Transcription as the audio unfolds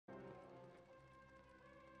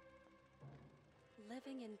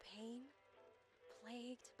living in pain,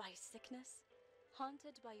 plagued by sickness,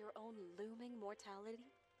 haunted by your own looming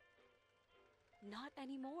mortality? Not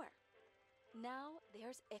anymore. Now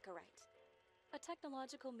there's Icarite, a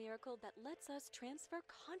technological miracle that lets us transfer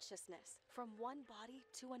consciousness from one body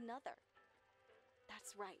to another.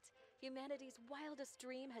 That's right, humanity's wildest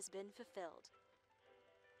dream has been fulfilled.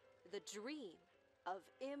 The dream of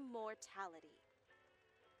immortality.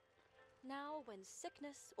 Now, when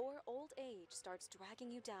sickness or old age starts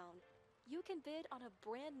dragging you down, you can bid on a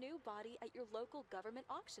brand new body at your local government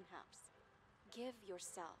auction house. Give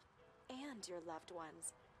yourself and your loved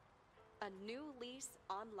ones a new lease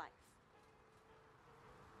on life.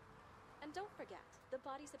 And don't forget, the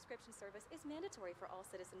body subscription service is mandatory for all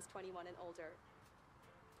citizens 21 and older.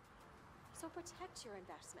 So protect your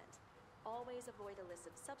investment. Always avoid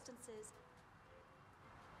illicit substances.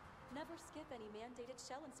 Never skip any mandated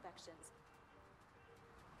shell inspections.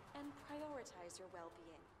 And prioritize your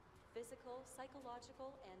well-being, physical,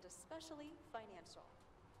 psychological, and especially financial.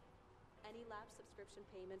 Any lapsed subscription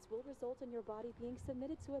payments will result in your body being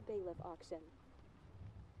submitted to a bailiff auction.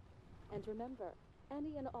 And remember,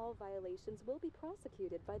 any and all violations will be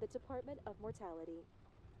prosecuted by the Department of Mortality.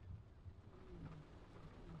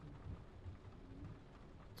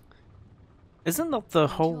 Isn't that the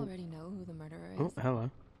whole... You already know who the murderer is. Oh,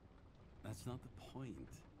 hello. That's not the point.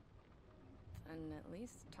 And at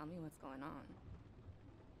least tell me what's going on.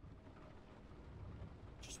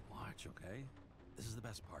 Just watch, okay? This is the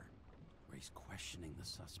best part, where he's questioning the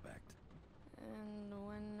suspect. And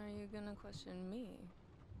when are you gonna question me?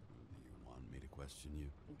 Do you want me to question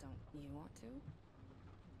you? Don't you want to?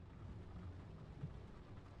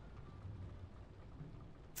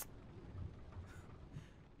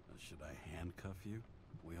 Should I handcuff you?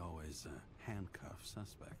 We always handcuff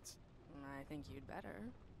suspects. I think you'd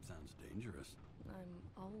better. Sounds dangerous.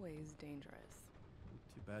 I'm always dangerous.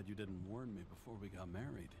 Too bad you didn't warn me before we got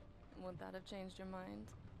married. Would that have changed your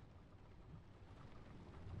mind?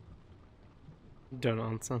 Don't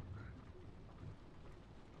answer.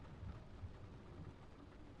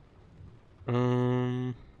 What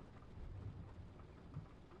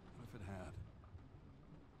if it had?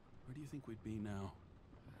 Where do you think we'd be now?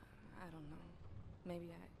 I don't know.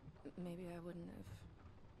 Maybe I wouldn't have.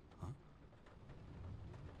 Huh?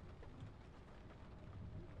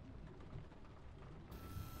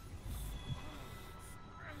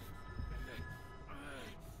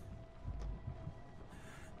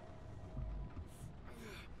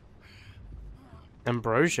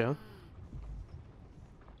 Ambrosia?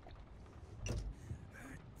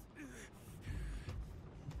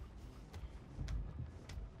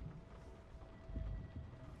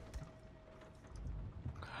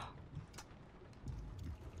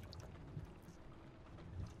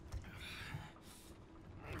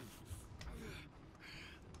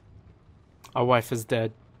 Our wife is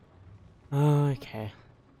dead. Okay.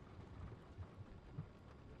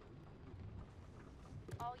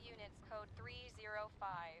 All units, code 305.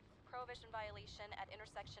 Prohibition violation at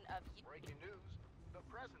intersection of... Breaking news. The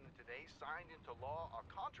president today signed into law a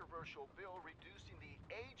controversial bill reducing the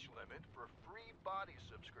age limit for free body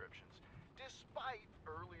subscriptions, despite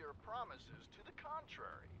earlier promises to the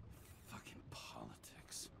contrary. Fucking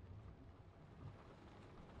politics.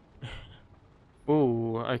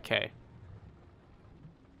 Ooh, okay.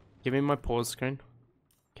 Give me my pause screen.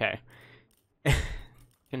 Okay.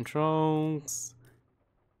 Controls.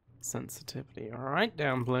 Sensitivity. Alright,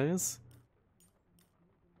 down please.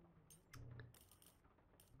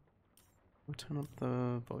 We'll turn up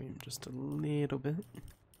the volume just a little bit.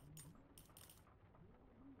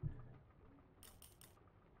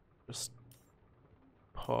 Just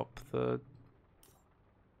pop that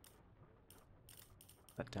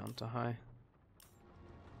down to high.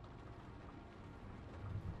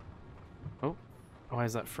 Oh, why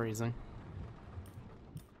is that freezing?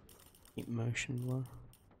 Keep motion blur.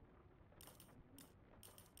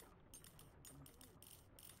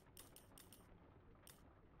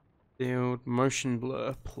 Build motion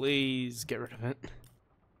blur, please get rid of it.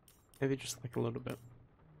 Maybe just like a little bit.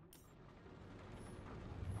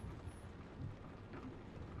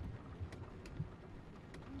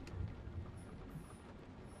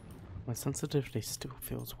 My sensitivity still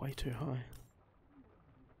feels way too high.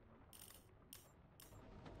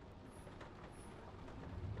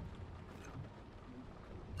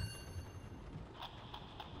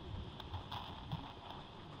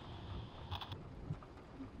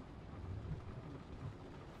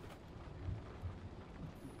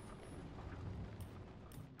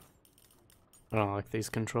 I don't like these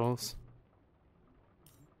controls.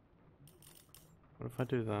 What if I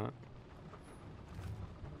do that?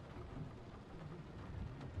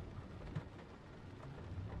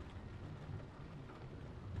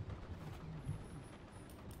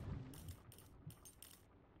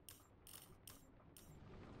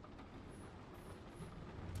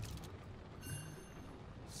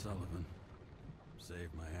 Sullivan.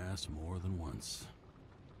 Saved my ass more than once.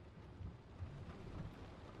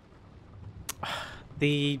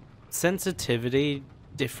 The sensitivity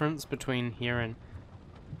difference between here and...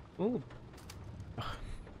 Ooh.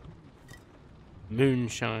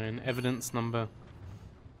 Moonshine, evidence number.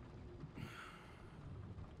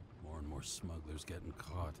 More and more smugglers getting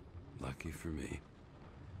caught. Lucky for me.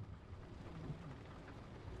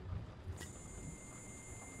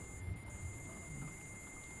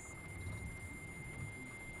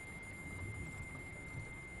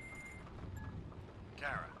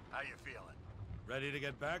 Kara, how you feeling? Ready to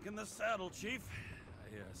get back in the saddle, Chief. I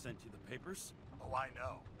sent you the papers. Oh, I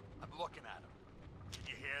know. I'm looking at them. Did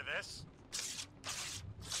you hear this?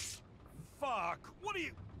 Fuck! What are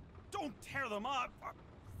you... Don't tear them up!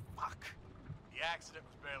 Fuck. The accident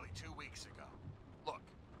was barely 2 weeks ago. Look,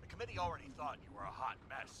 the committee already thought you were a hot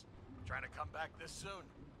mess. Trying to come back this soon?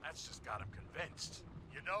 That's just got them convinced.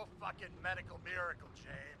 You're no fucking medical miracle,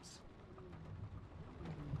 James.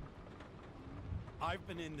 I've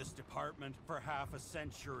been in this department for half a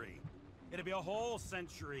century. It'd be a whole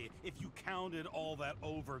century if you counted all that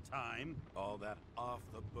overtime. All that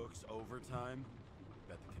off-the-books overtime?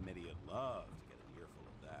 Bet the committee would love to get an earful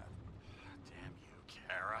of that. Damn you,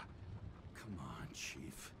 Kara. Come on,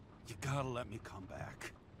 Chief. You gotta let me come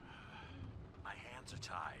back. My hands are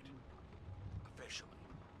tied. Officially.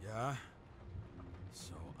 Yeah?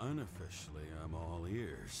 So unofficially, I'm all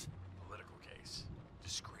ears. Political case.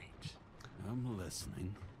 Discreet. I'm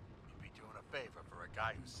listening. You'd be doing a favor for a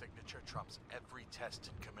guy whose signature trumps every test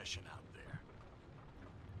and commission out there.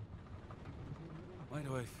 Why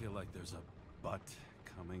do I feel like there's a but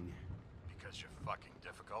coming? Because you're fucking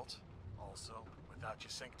difficult. Also, without your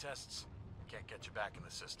sync tests, can't get you back in the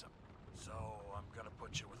system. So I'm gonna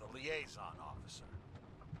put you with a liaison officer.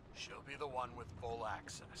 She'll be the one with full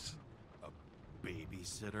access. A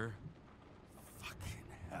babysitter? Fucking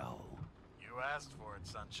hell. You asked for it,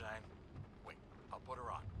 Sunshine. Wait, I'll put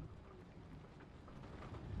her on.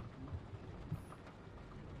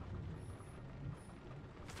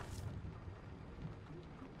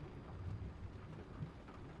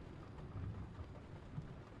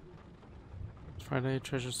 Friday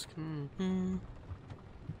treasures.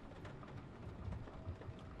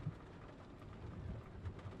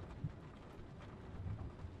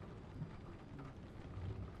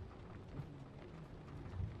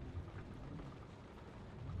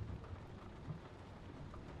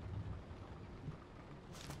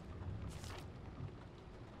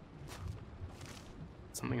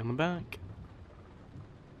 Something on the back.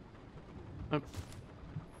 Nope.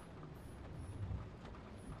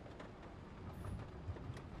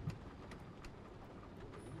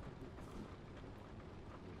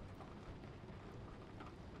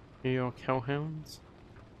 New York Hellhounds.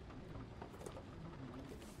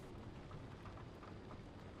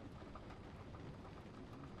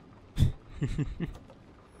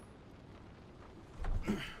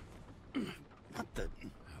 What the...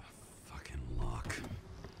 fucking lock.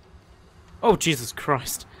 Oh, Jesus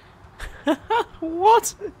Christ.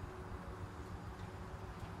 What?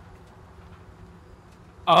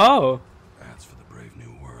 Oh. That's for the brave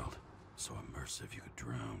new world. So immersive you could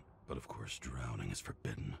drown. But of course drowning is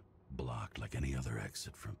forbidden. Blocked like any other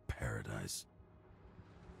exit from paradise.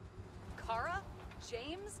 Karra?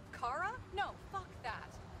 James Karra? No, fuck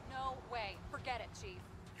that. No way. Forget it, Chief.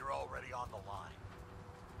 You're already on the line.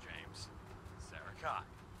 James, Sara Kai.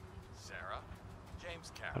 Sara,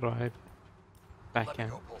 James How Karra. do I back Let me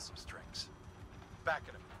out? go pull some strings. Back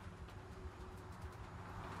at him.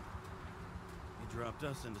 He dropped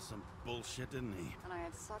us into some bullshit, didn't he? And I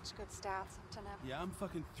had such good stats up to now. Yeah, I'm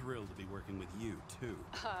fucking thrilled to be working with you, too.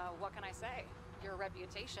 What can I say? Your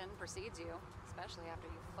reputation precedes you, especially after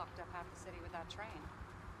you fucked up half the city with that train.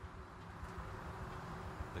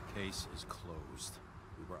 The case is closed.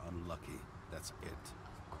 We were unlucky. That's it.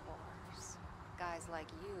 Of course. Guys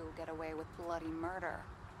like you get away with bloody murder.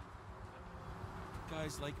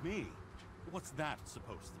 Guys like me. What's that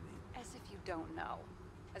supposed to mean? As if you don't know.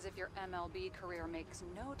 As if your MLB career makes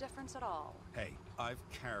no difference at all. Hey, I've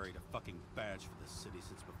carried a fucking badge for this city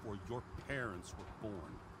since before your parents were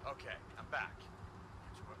born. Okay, I'm back. You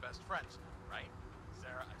two are best friends now, right?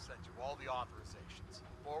 Sara, I sent you all the authorizations.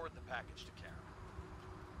 Forward the package to Kara.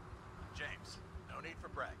 James, no need for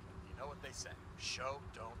bragging. You know what they say. Show,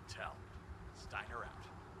 don't tell. Steiner out.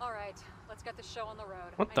 All right, let's get the show on the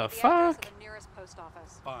road. What I the need the address fuck? of the nearest post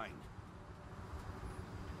office. Fine.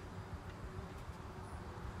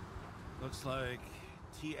 Looks like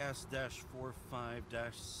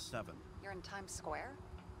TS-45-7. You're in Times Square?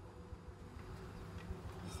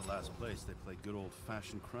 It's the last place they play good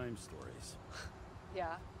old-fashioned crime stories.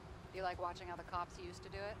 Yeah? You like watching how the cops used to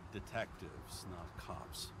do it? Detectives, not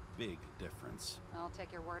cops. Big difference. I'll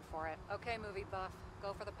take your word for it. Okay, movie buff.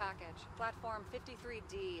 Go for the package. Platform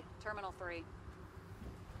 53D, Terminal 3.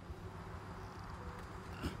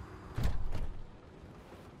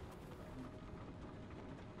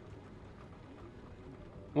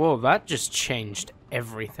 Whoa, that just changed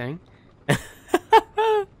everything.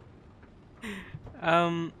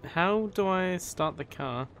 How do I start the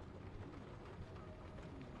car?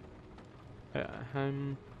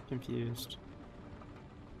 I'm confused.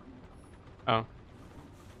 Oh.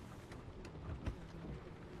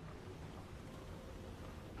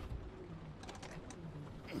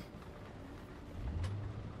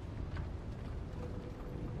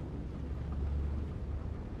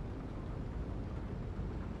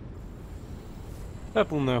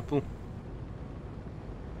 Purple nurple.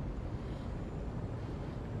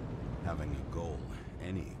 Having a goal,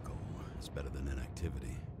 any goal, is better than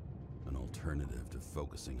inactivity. An alternative to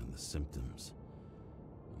focusing on the symptoms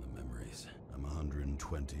and the memories. I'm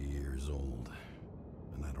 120 years old,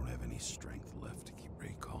 and I don't have any strength left to keep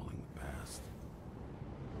recalling the past.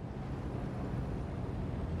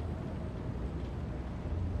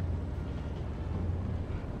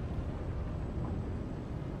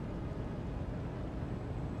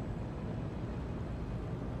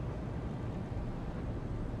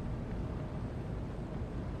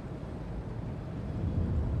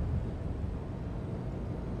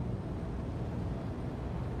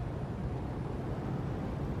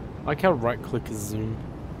 I like how right click is zoom.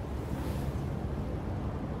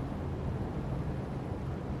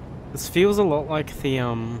 This feels a lot like the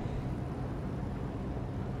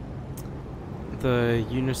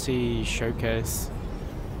Unity showcase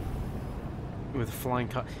with flying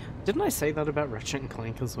car. Didn't I say that about Ratchet and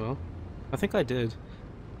Clank as well? I think I did.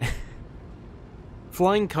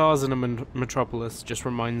 Flying cars in a metropolis just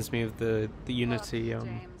reminds me of the Unity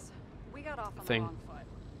James, we got off on thing. the wrong foot.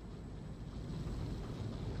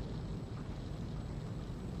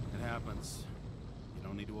 It happens. You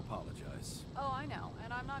don't need to apologize. Oh, I know,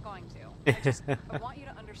 and I'm not going to. I want you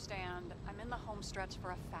to understand, I'm in the home stretch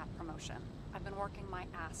for a fat promotion. I've been working my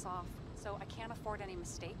ass off, so I can't afford any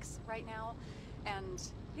mistakes right now. And,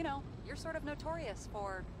 you know, you're sort of notorious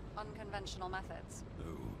for unconventional methods.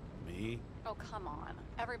 Who? Me? Oh, come on.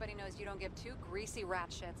 Everybody knows you don't give two greasy rat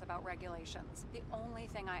shits about regulations. The only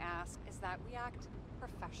thing I ask is that we act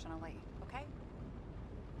professionally, okay?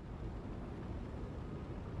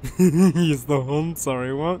 Use the horn,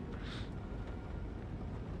 sorry, what?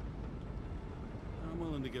 I'm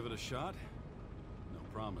willing to give it a shot. No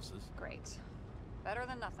promises. Great. Better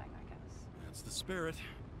than nothing, I guess. That's the spirit.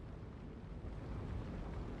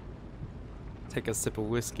 Take a sip of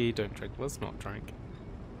whiskey, don't drink, let's not drink.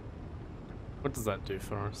 What does that do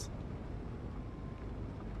for us?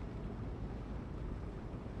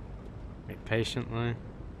 Wait patiently.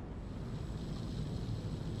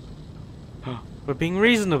 We're being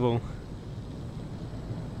reasonable.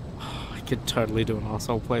 I could totally do an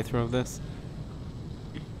arsehole playthrough of this.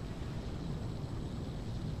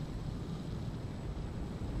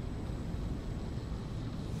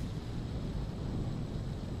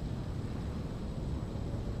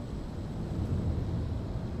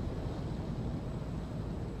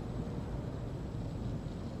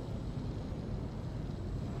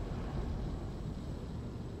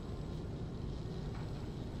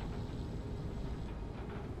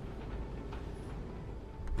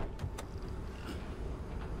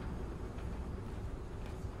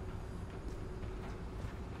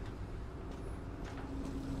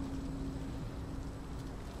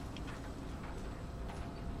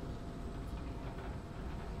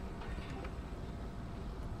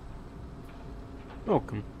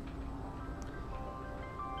 Welcome.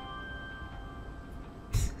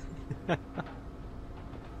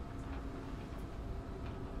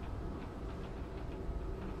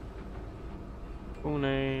 Full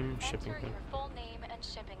name, shipping Enter code. your full name and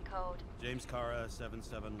shipping code. James Karra,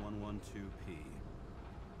 77112P.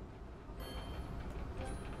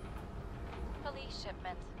 Police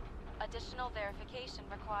shipment. Additional verification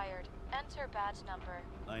required. Enter badge number.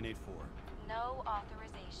 984. No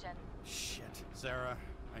authorization. Shit. Sarah,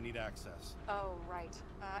 I need access. Oh, right.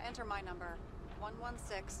 Enter my number.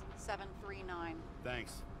 116739.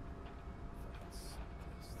 Thanks.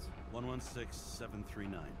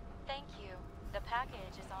 116739. Thank you. The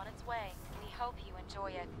package is on its way. We hope you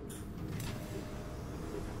enjoy it.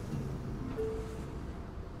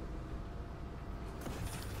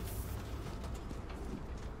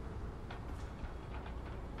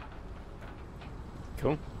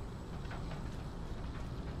 Cool.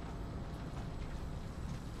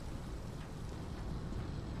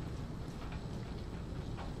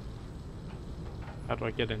 How do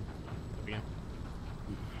I get in? There we go.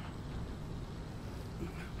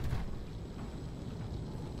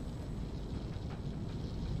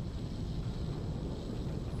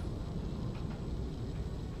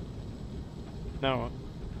 Now what?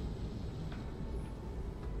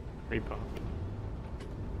 Repark.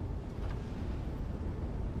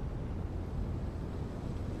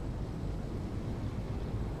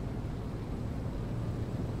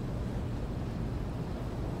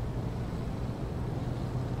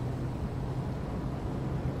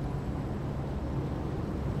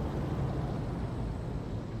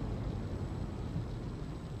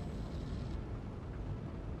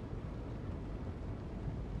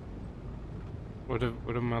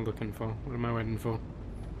 What am I looking for? What am I waiting for?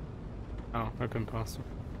 Oh, open parcel.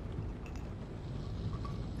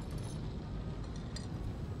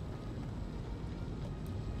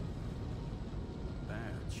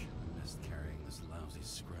 Badge. I missed carrying this lousy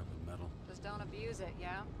scrap of metal. Just don't abuse it,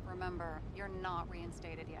 yeah? Remember, you're not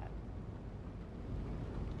reinstated yet.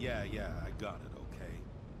 Yeah, I got it, okay?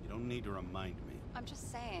 You don't need to remind me. I'm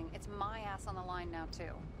just saying, it's my ass on the line now,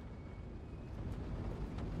 too.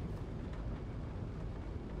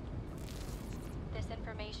 This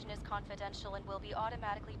information is confidential and will be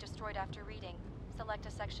automatically destroyed after reading. Select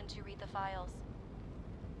a section to read the files.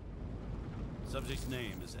 Subject's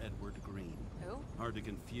name is Edward Green. Who? Hard to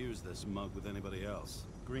confuse this mug with anybody else.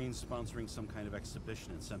 Green's sponsoring some kind of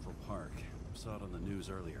exhibition in Central Park. Saw it on the news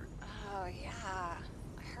earlier. Oh, yeah.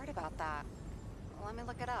 I heard about that. Let me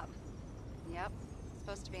look it up. Yep.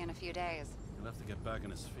 Supposed to be in a few days. He'll have to get back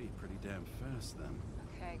on his feet pretty damn fast then.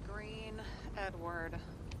 Okay, Green, Edward.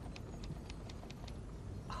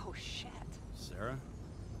 Oh, shit. Sarah?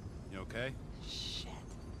 You okay? Shit.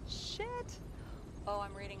 Oh,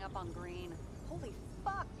 I'm reading up on Green. Holy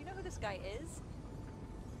fuck, you know who this guy is?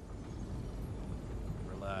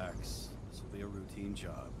 Relax. This will be a routine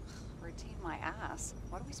job. Routine my ass.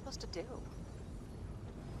 What are we supposed to do?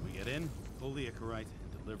 We get in, pull the Icarite,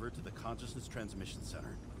 and deliver to the Consciousness Transmission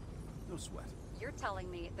Center. No sweat. You're telling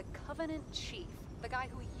me the Covenant Chief, the guy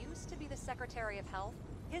who used to be the Secretary of Health,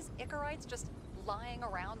 his Icarite's just lying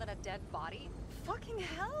around in a dead body? Fucking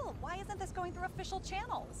hell! Why isn't this going through official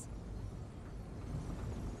channels?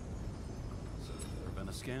 So there's been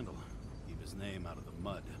a scandal. Keep his name out of the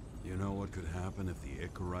mud. You know what could happen if the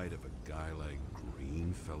Icarite of a guy like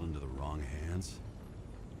Green fell into the wrong hands?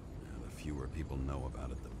 Yeah, the fewer people know about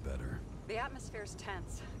it, the better. The atmosphere's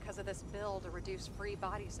tense because of this bill to reduce free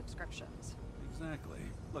body subscriptions. Exactly.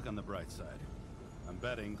 Look on the bright side. I'm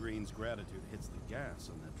betting Green's gratitude hits the gas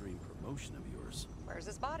on that dream promotion of yours. Where's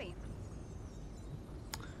his body?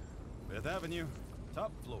 5th Avenue,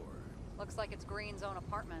 top floor. Looks like it's Green's own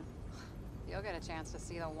apartment. You'll get a chance to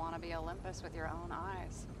see the wannabe Olympus with your own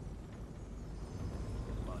eyes.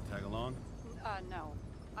 Want to tag along? No.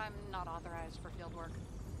 I'm not authorized for field work.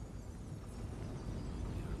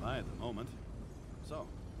 Neither am I at the moment. So,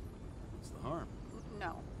 what's the harm?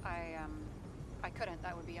 No, I couldn't.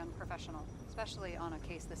 That would be unprofessional, especially on a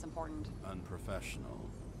case this important. Unprofessional,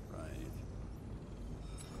 right?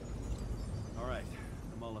 All right,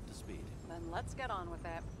 I'm all up to speed. Then let's get on with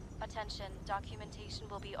it. Attention, documentation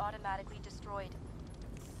will be automatically destroyed.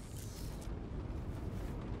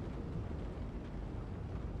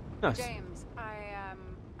 Nice. James, I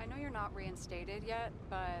know you're not reinstated yet,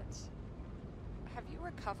 but have you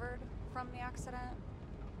recovered from the accident?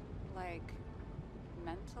 Like,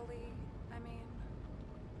 mentally, I mean?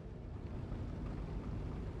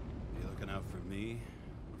 You looking out for me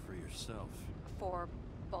or for yourself? For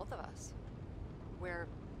both of us. We're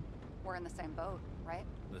in the same boat, right?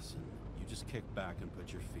 Listen, you just kick back and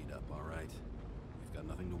put your feet up, all right? You've got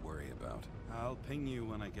nothing to worry about. I'll ping you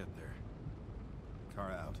when I get there.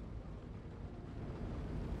 Car out.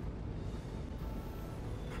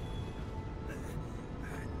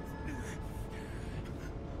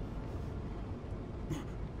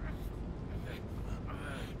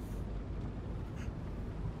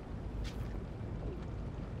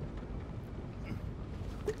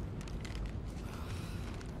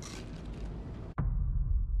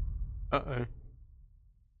 Uh-oh.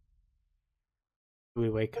 We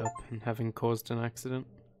wake up and having caused an accident.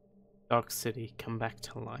 Dark City come back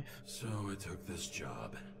to life. So I took this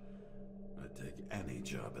job. I'd take any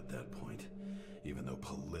job at that point, even though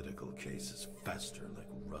political cases fester like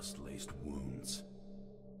rust-laced wounds.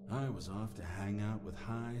 I was off to hang out with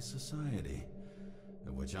high society,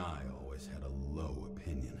 of which I always had a low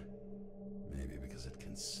opinion. Maybe because it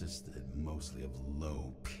consisted mostly of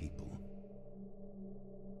low people.